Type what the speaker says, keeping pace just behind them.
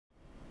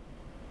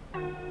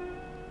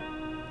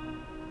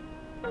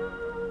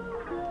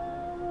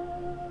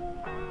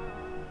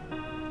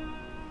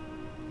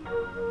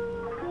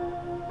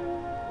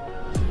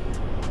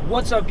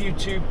What's up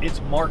YouTube?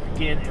 It's Mark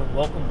again and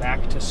welcome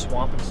back to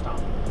Swamp and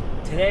Stomp.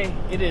 Today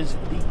it is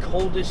the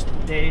coldest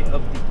day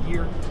of the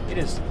year. It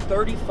is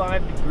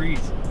 35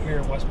 degrees here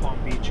in West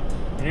Palm Beach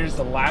and it is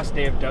the last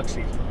day of duck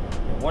season.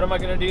 And what am I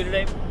going to do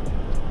today?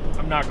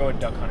 I'm not going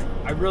duck hunting.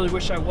 I really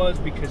wish I was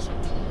because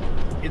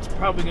it's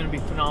probably going to be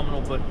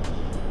phenomenal, but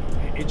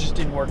it just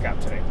didn't work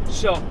out today.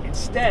 So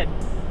instead,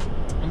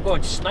 I'm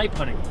going snipe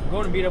hunting. I'm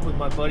going to meet up with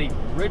my buddy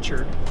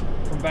Richard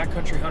from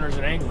Backcountry Hunters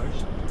and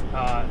Anglers.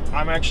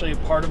 I'm actually a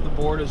part of the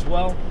board as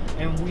well,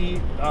 and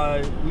we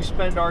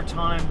spend our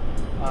time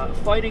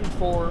fighting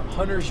for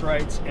hunters'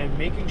 rights and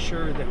making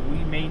sure that we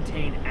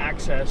maintain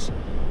access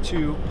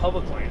to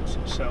public lands.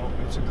 So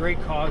it's a great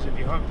cause. If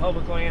you hunt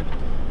public land,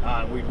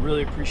 we'd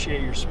really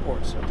appreciate your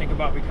support. So think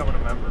about becoming a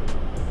member.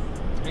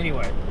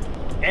 Anyway,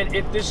 and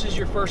if this is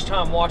your first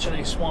time watching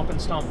a Swamp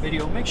and Stomp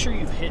video, make sure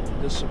you hit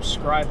the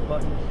subscribe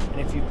button. And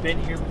if you've been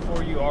here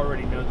before, you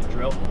already know the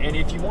drill. And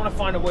if you want to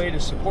find a way to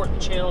support the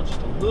channel just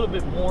a little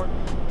bit more,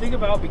 think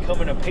about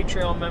becoming a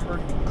Patreon member.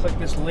 You can click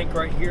this link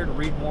right here to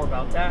read more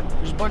about that.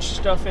 There's a bunch of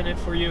stuff in it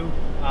for you,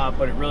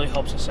 but it really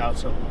helps us out.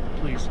 So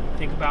please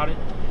think about it.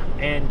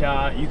 And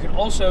you can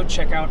also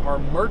check out our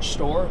merch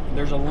store.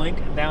 There's a link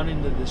down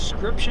in the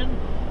description.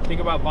 Think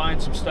about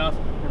buying some stuff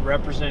and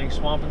representing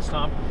Swamp and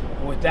Stomp.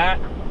 And with that,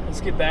 let's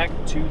get back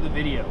to the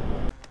video.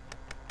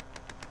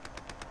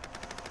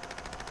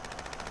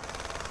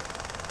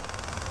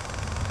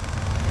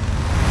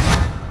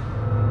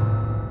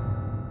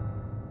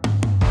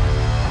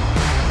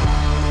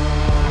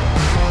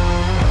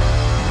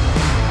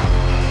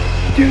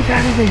 Dude,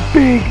 that is a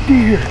big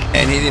deer.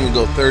 And he didn't even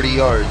go 30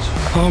 yards.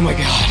 Oh my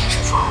God.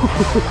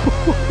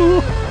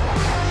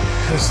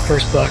 That was the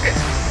first buck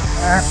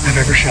I've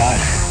ever shot.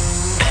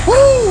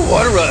 Woo!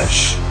 What a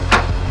rush.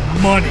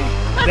 Money.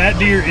 That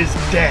deer is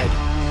dead.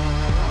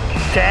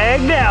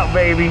 Tagged out,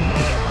 baby.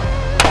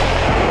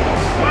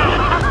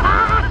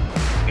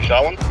 You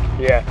shot one?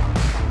 Yeah.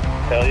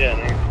 Hell yeah,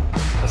 dude.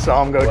 I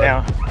saw him go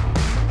down.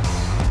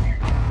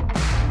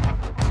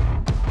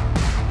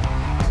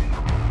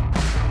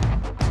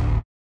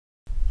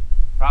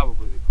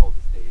 Probably the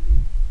coldest day of the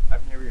year.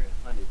 I've never even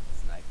hunted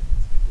snipe in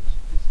this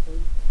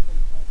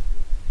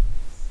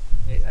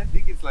condition. I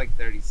think it's like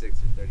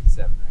 36 or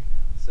 37 right now.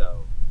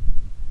 So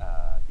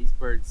these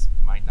birds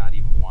might not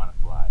even want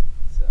to fly.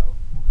 So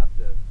we'll have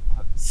to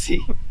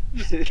see.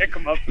 Just kick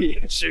them up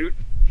and shoot.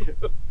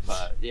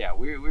 But yeah,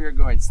 we were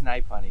going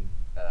snipe hunting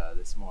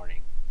this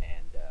morning,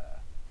 and I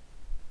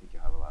think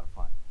you'll have a lot of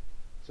fun.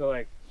 So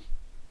like,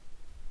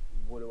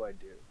 what do I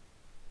do?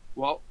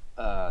 Well,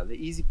 the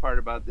easy part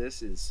about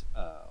this is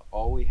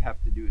all we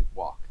have to do is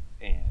walk,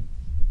 and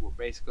we're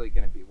basically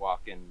going to be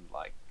walking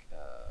like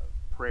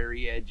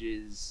prairie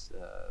edges,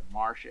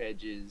 marsh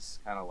edges,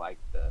 kind of like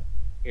the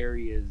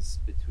areas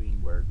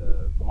between where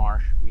the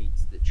marsh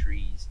meets the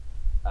trees.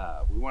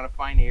 We want to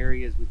find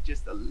areas with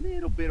just a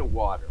little bit of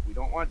water. We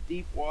don't want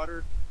deep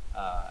water,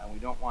 and we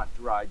don't want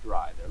dry.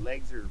 Their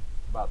legs are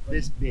about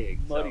this big,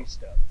 Muddy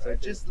stuff. So Right?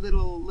 just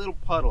little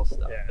puddle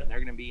stuff, Yeah. and they're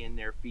going to be in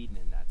there feeding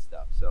in that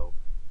stuff. So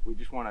we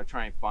just want to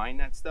try and find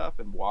that stuff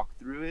and walk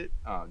through it.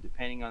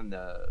 Depending on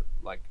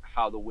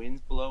how the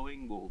wind's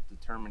blowing will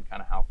determine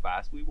kind of how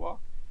fast we walk.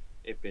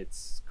 If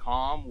it's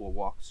calm, we'll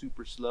walk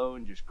super slow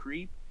and just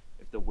creep.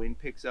 If the wind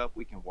picks up,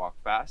 we can walk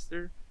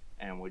faster,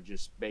 and we'll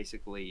just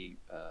basically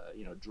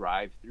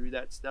drive through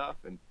that stuff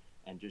and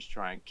just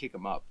try and kick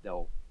them up.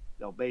 They'll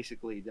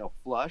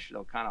flush.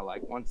 They'll kind of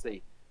like, once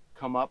they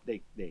come up,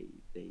 they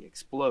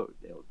explode.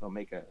 They'll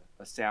make a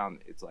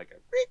sound. It's like a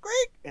creak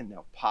creak, and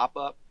they'll pop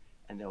up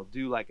and they'll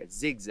do like a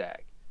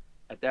zigzag.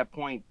 At that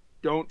point,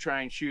 don't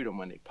try and shoot them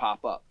when they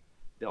pop up.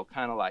 They'll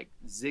kind of like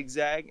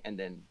zigzag and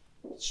then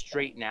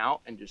straighten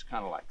out and just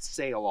kind of like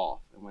sail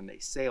off. And when they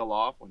sail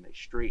off, when they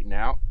straighten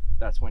out,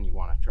 that's when you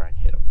want to try and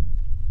hit them.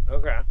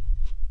 Okay.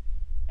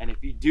 And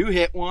if you do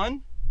hit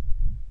one,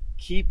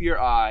 keep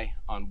your eye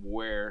on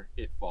where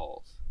it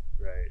falls.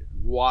 Right.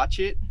 Watch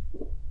it,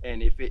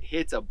 and if it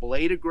hits a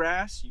blade of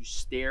grass, you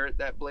stare at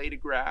that blade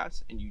of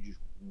grass and you just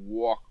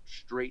walk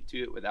straight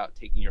to it without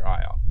taking your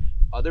eye off.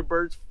 Other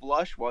birds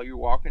flush while you're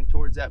walking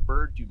towards that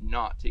bird. Do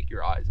not take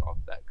your eyes off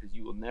that, because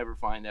you will never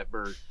find that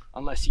bird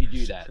unless you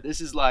do that. This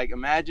is like,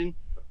 imagine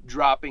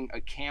dropping a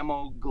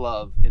camo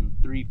glove in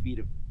 3 feet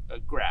of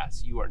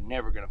grass. You are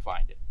never going to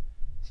find it.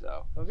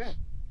 So Okay.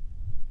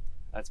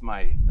 that's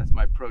my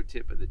pro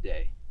tip of the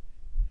day.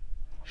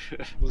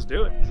 Let's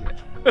do it.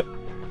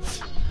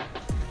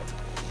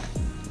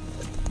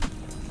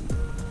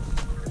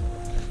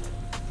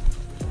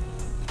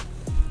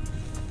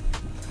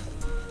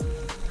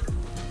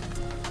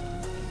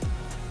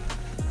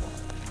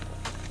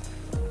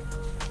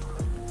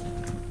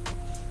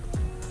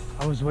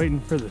 I was waiting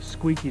for the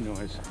squeaky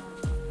noise.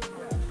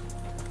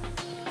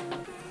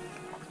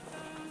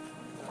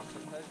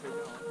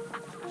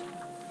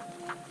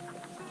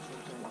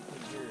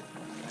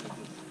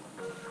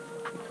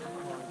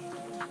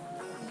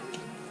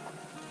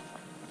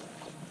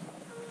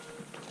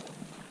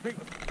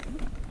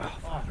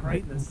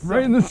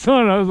 Right in the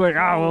sun. I was like,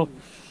 ah, well,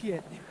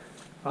 shit.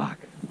 fuck.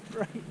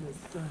 Right in the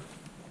sun.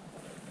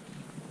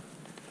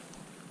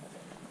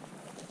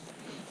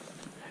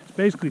 It's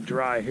basically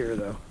dry here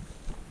though.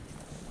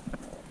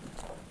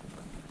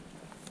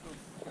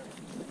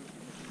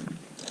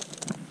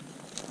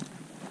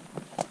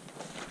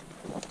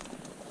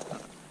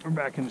 We're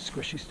back into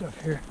squishy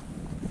stuff here.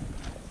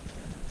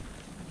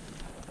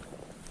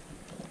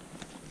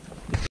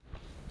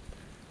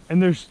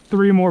 And there's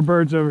 3 more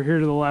birds over here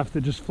to the left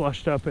that just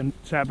flushed up and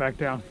sat back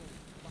down.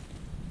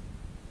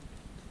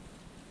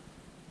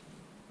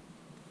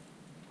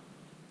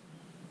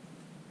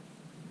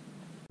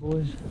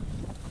 Boys.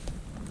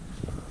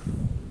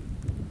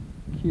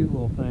 Cute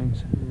little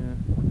things. Yeah.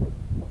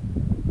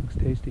 Looks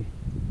tasty.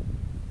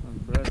 On the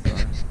breasts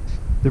are.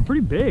 They're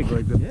pretty big.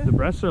 Like the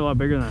breasts are a lot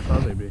bigger than I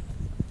thought they'd be.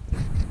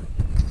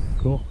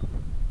 Cool.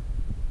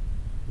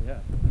 Yeah,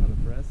 no, the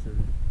breasts are.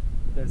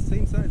 They're the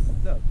same size as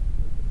stuff.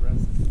 Like the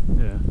breasts.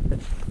 Yeah.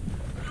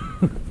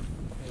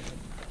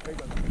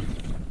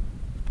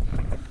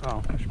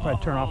 Oh, I should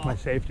probably turn off my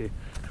safety.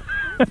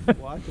 Watch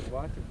him,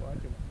 watch him,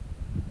 watch him.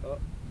 Oh,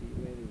 he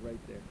landed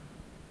right there.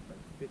 Like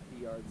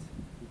 50 yards.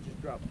 He just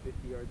dropped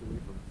 50 yards away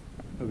from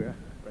us. Okay.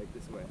 Right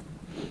this way.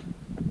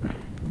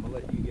 I'm gonna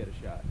let you get a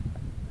shot.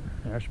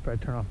 Yeah, I should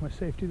probably turn off my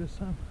safety this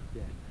time.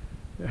 Yeah.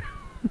 Yeah.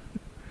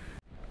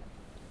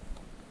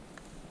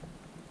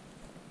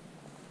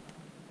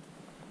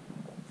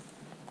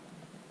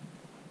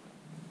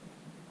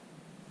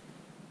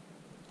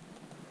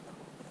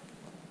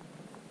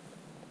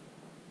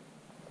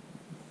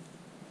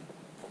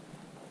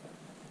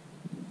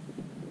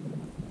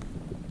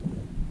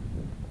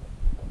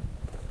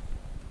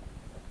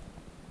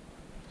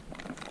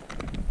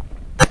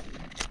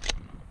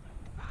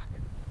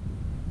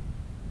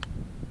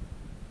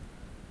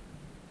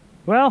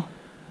 Well,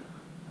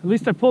 at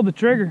least I pulled the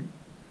trigger.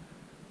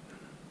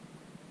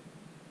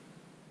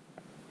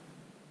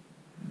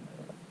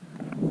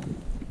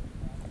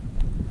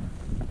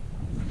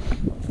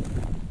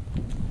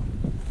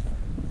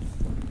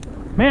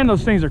 Man,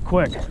 those things are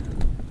quick.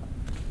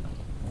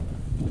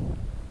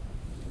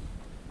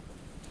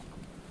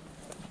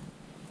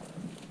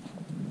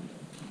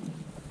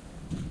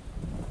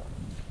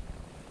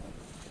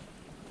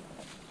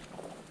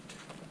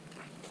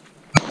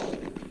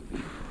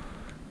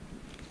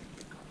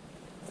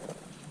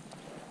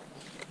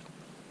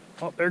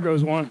 Oh, there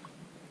goes one.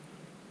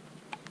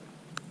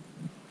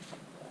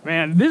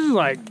 Man, this is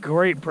like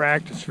great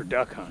practice for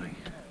duck hunting.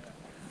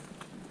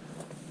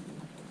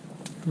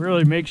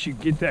 Really makes you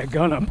get that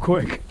gun up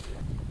quick.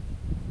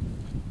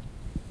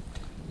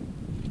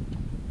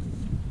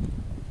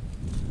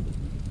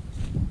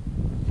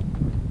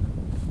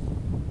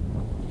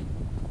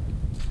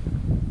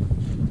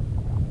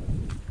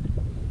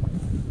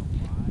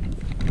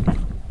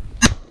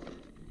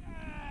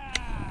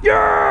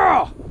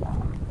 Yeah!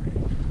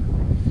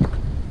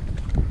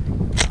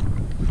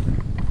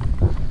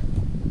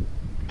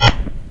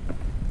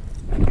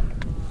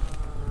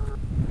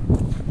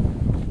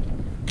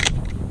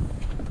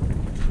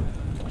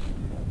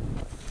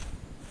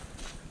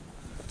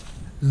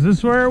 Is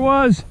this where it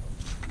was?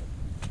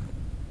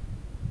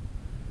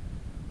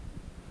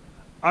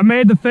 I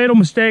made the fatal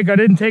mistake. I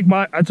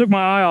took my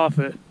eye off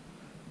it.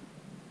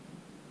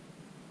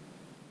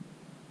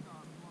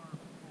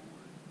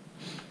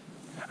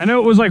 I know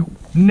it was like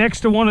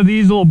next to one of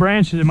these little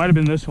branches. It might have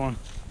been this one.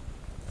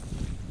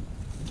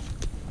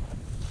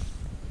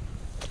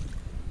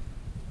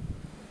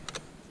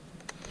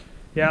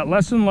 Yeah,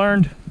 lesson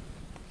learned.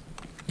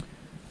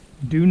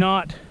 Do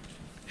not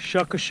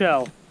shuck a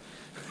shell.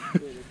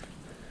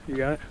 You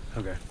got it?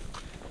 Okay.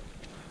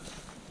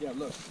 Yeah,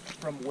 look.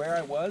 From where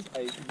I was,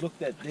 I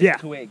looked at this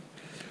twig.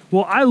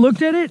 Well, I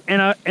looked at it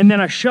and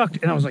then I shucked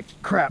and I was like,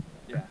 crap.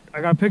 Yeah.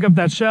 I gotta pick up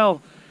that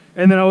shell.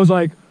 And then I was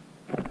like,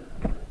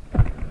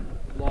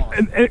 Lost.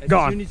 and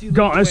gone.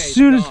 Gone. As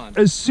soon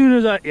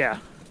as I yeah.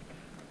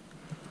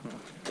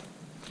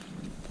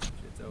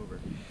 It's over.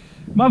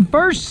 My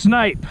first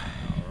snipe.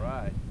 All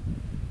right.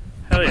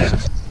 Hell yeah.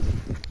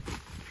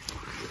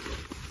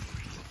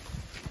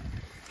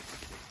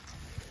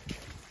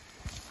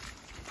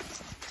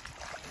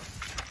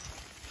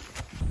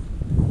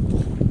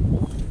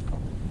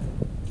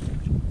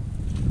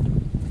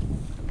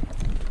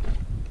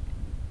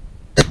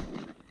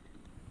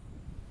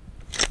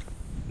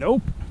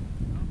 Nope.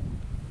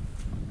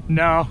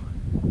 No.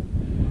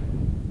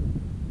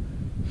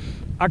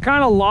 I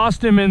kind of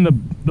lost him in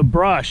the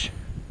brush.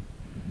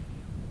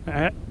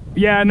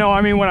 Yeah, no,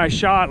 I mean when I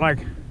shot, like,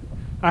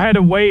 I had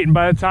to wait, and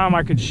by the time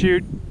I could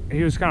shoot,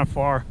 he was kind of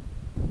far.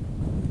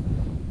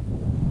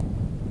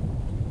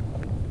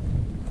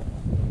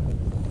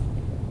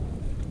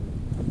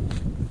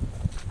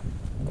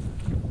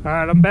 All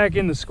right, I'm back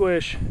in the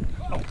squish.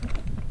 Oh.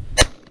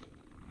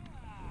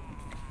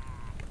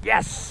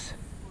 Yes!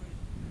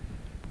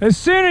 As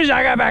soon as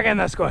I got back in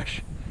the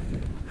squish.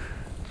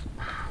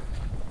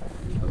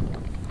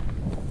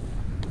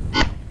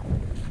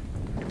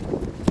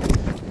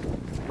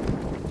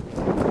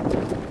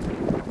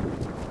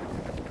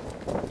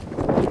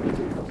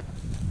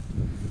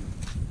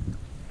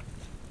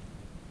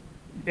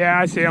 Yeah,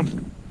 I see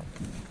him.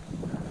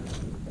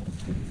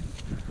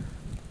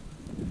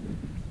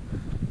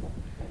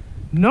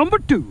 Number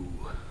 2.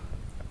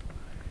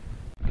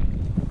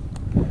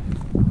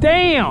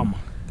 Damn!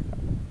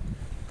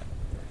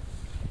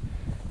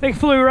 They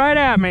flew right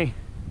at me.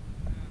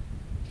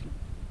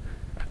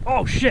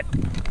 Oh shit!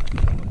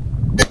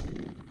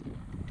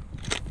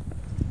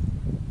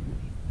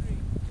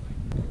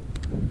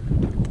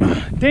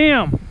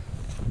 Damn!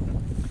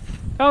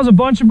 That was a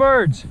bunch of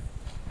birds.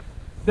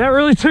 That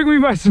really took me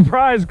by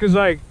surprise because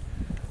like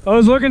I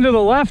was looking to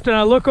the left and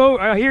I look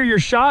over, I hear your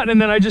shot,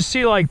 and then I just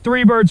see like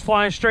 3 birds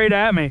flying straight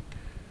at me.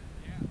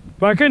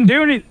 But I couldn't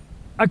do anything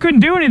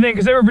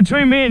because they were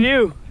between me and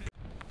you.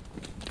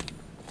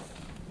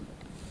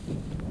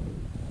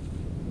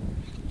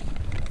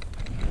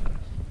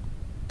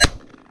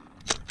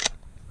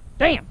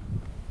 Damn.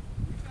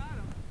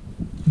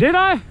 Did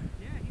I? Yeah,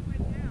 he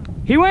went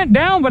down. He went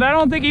down, but I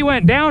don't think he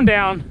went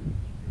down.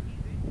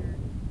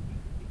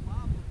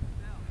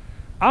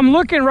 I'm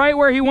looking right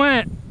where he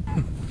went.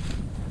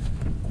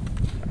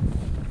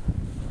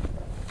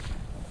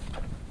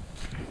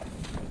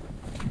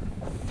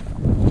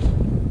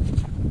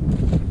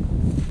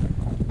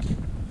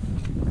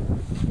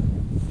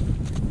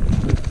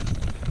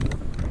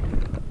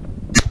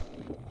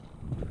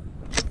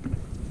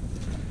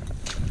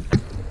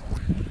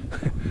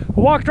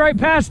 Walked right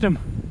past him.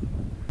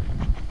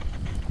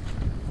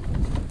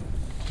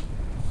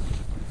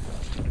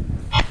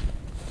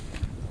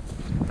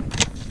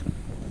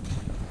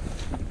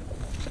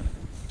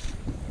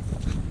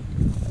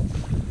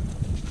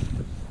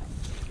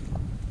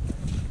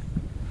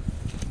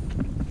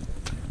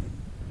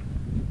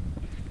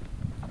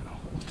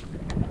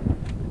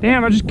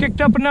 Damn, I just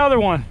kicked up another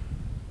one.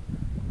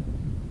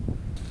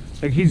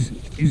 Like he's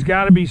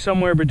got to be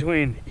somewhere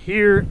between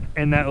here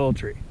and that little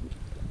tree.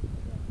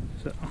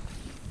 So.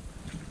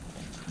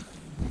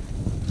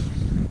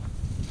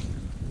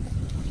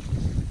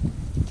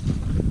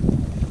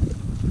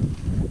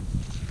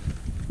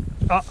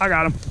 Oh, I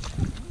got him.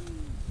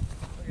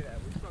 Look at that.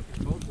 We're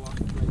fucking both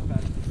walking right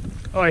past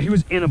him. Oh, he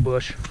was in a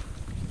bush.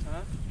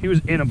 Huh? He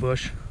was in a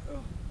bush. Oh.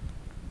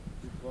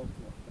 We both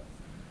walked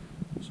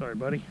past. Sorry,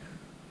 buddy.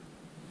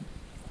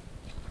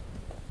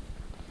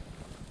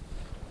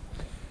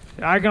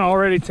 I can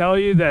already tell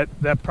you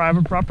that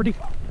private property.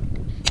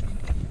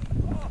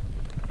 What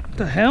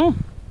the hell?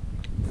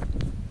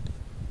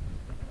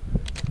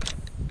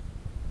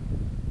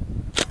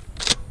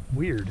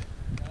 Weird.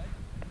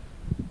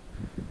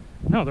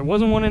 No, there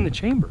wasn't one in the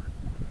chamber.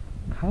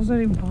 How's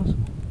that even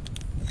possible?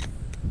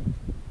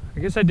 I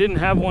guess I didn't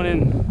have one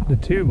in the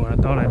tube when I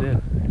thought I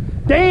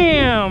did.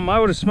 Damn! I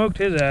would have smoked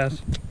his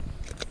ass.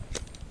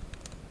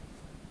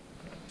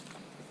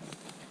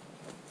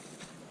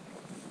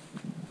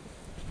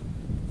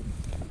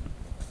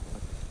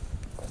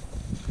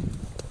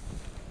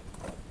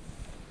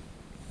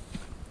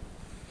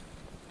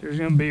 There's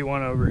gonna be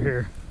one over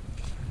here.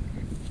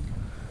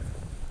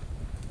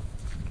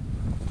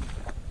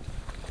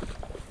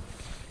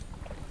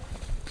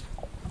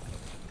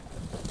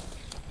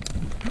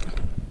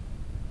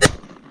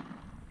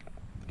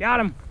 Got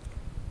him.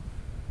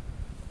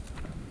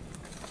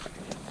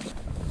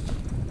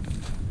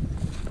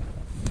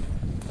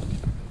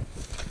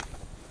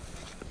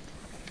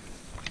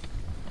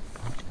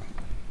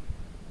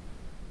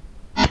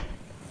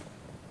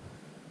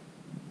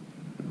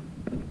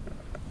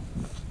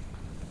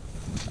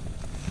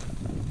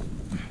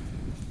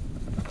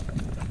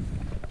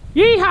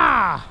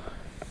 Yeehaw!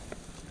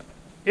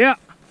 Yeah.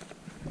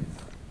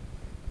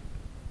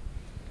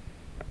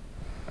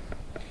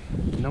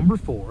 Number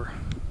 4.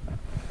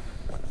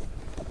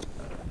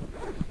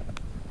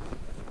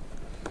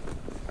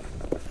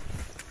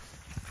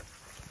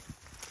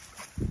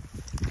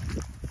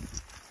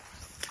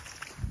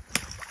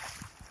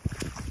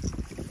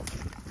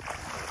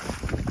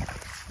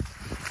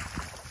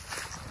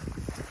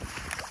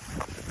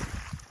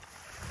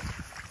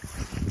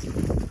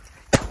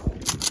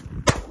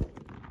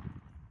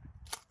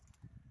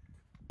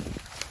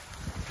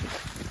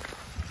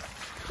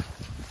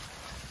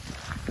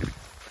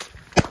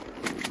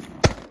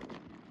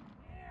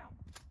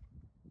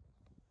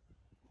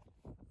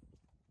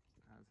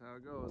 That's how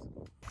it goes.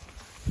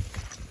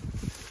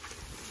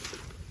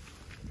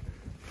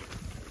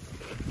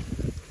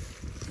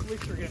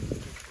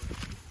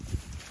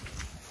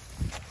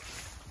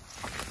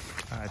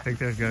 I think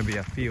there's going to be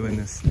a few in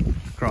this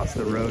across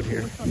the road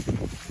here.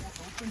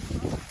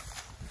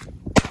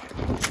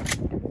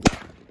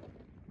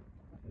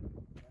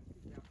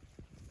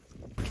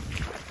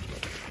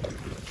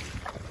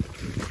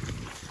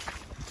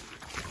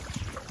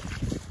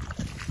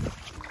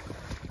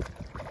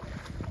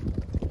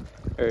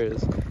 There it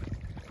is.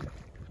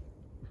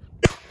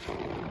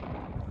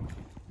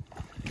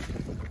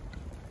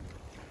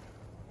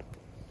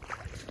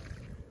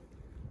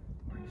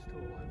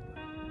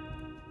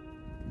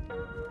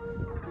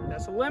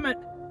 That's a limit.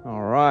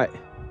 All right.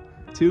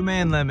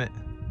 2-man limit.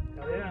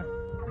 Hell yeah.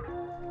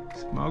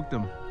 Smoked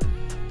him.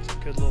 It's a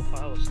good little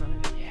pile of snipe.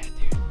 Yeah,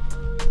 dude.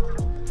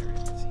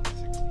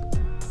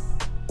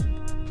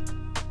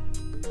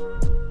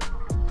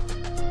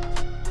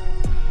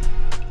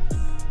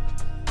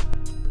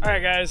 All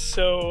right, guys.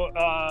 So,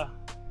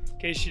 in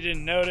case you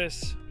didn't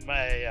notice,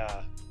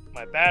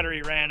 my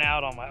battery ran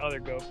out on my other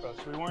GoPro,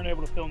 so we weren't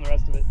able to film the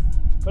rest of it.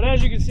 But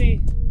as you can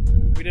see,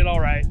 we did all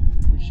right.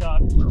 We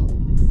shot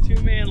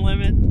 2-man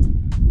limit.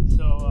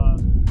 So,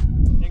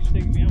 thanks for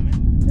taking me out,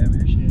 man. Yeah, man.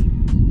 Appreciate it.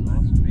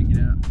 Awesome. Make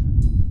it out.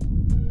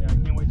 Yeah,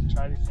 I can't wait to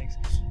try these things.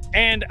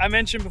 And I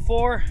mentioned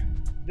before,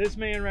 this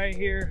man right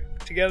here,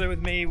 together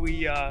with me,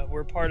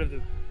 we're part of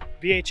the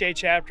BHA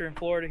chapter in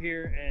Florida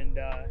here, and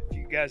if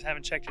you guys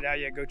haven't checked it out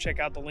yet, go check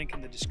out the link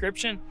in the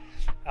description,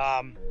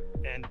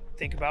 and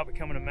think about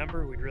becoming a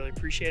member. We'd really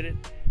appreciate it.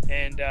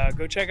 And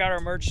go check out our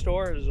merch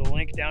store. There's a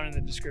link down in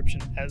the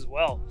description as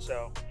well.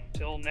 So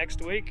until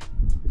next week,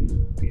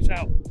 peace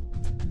out.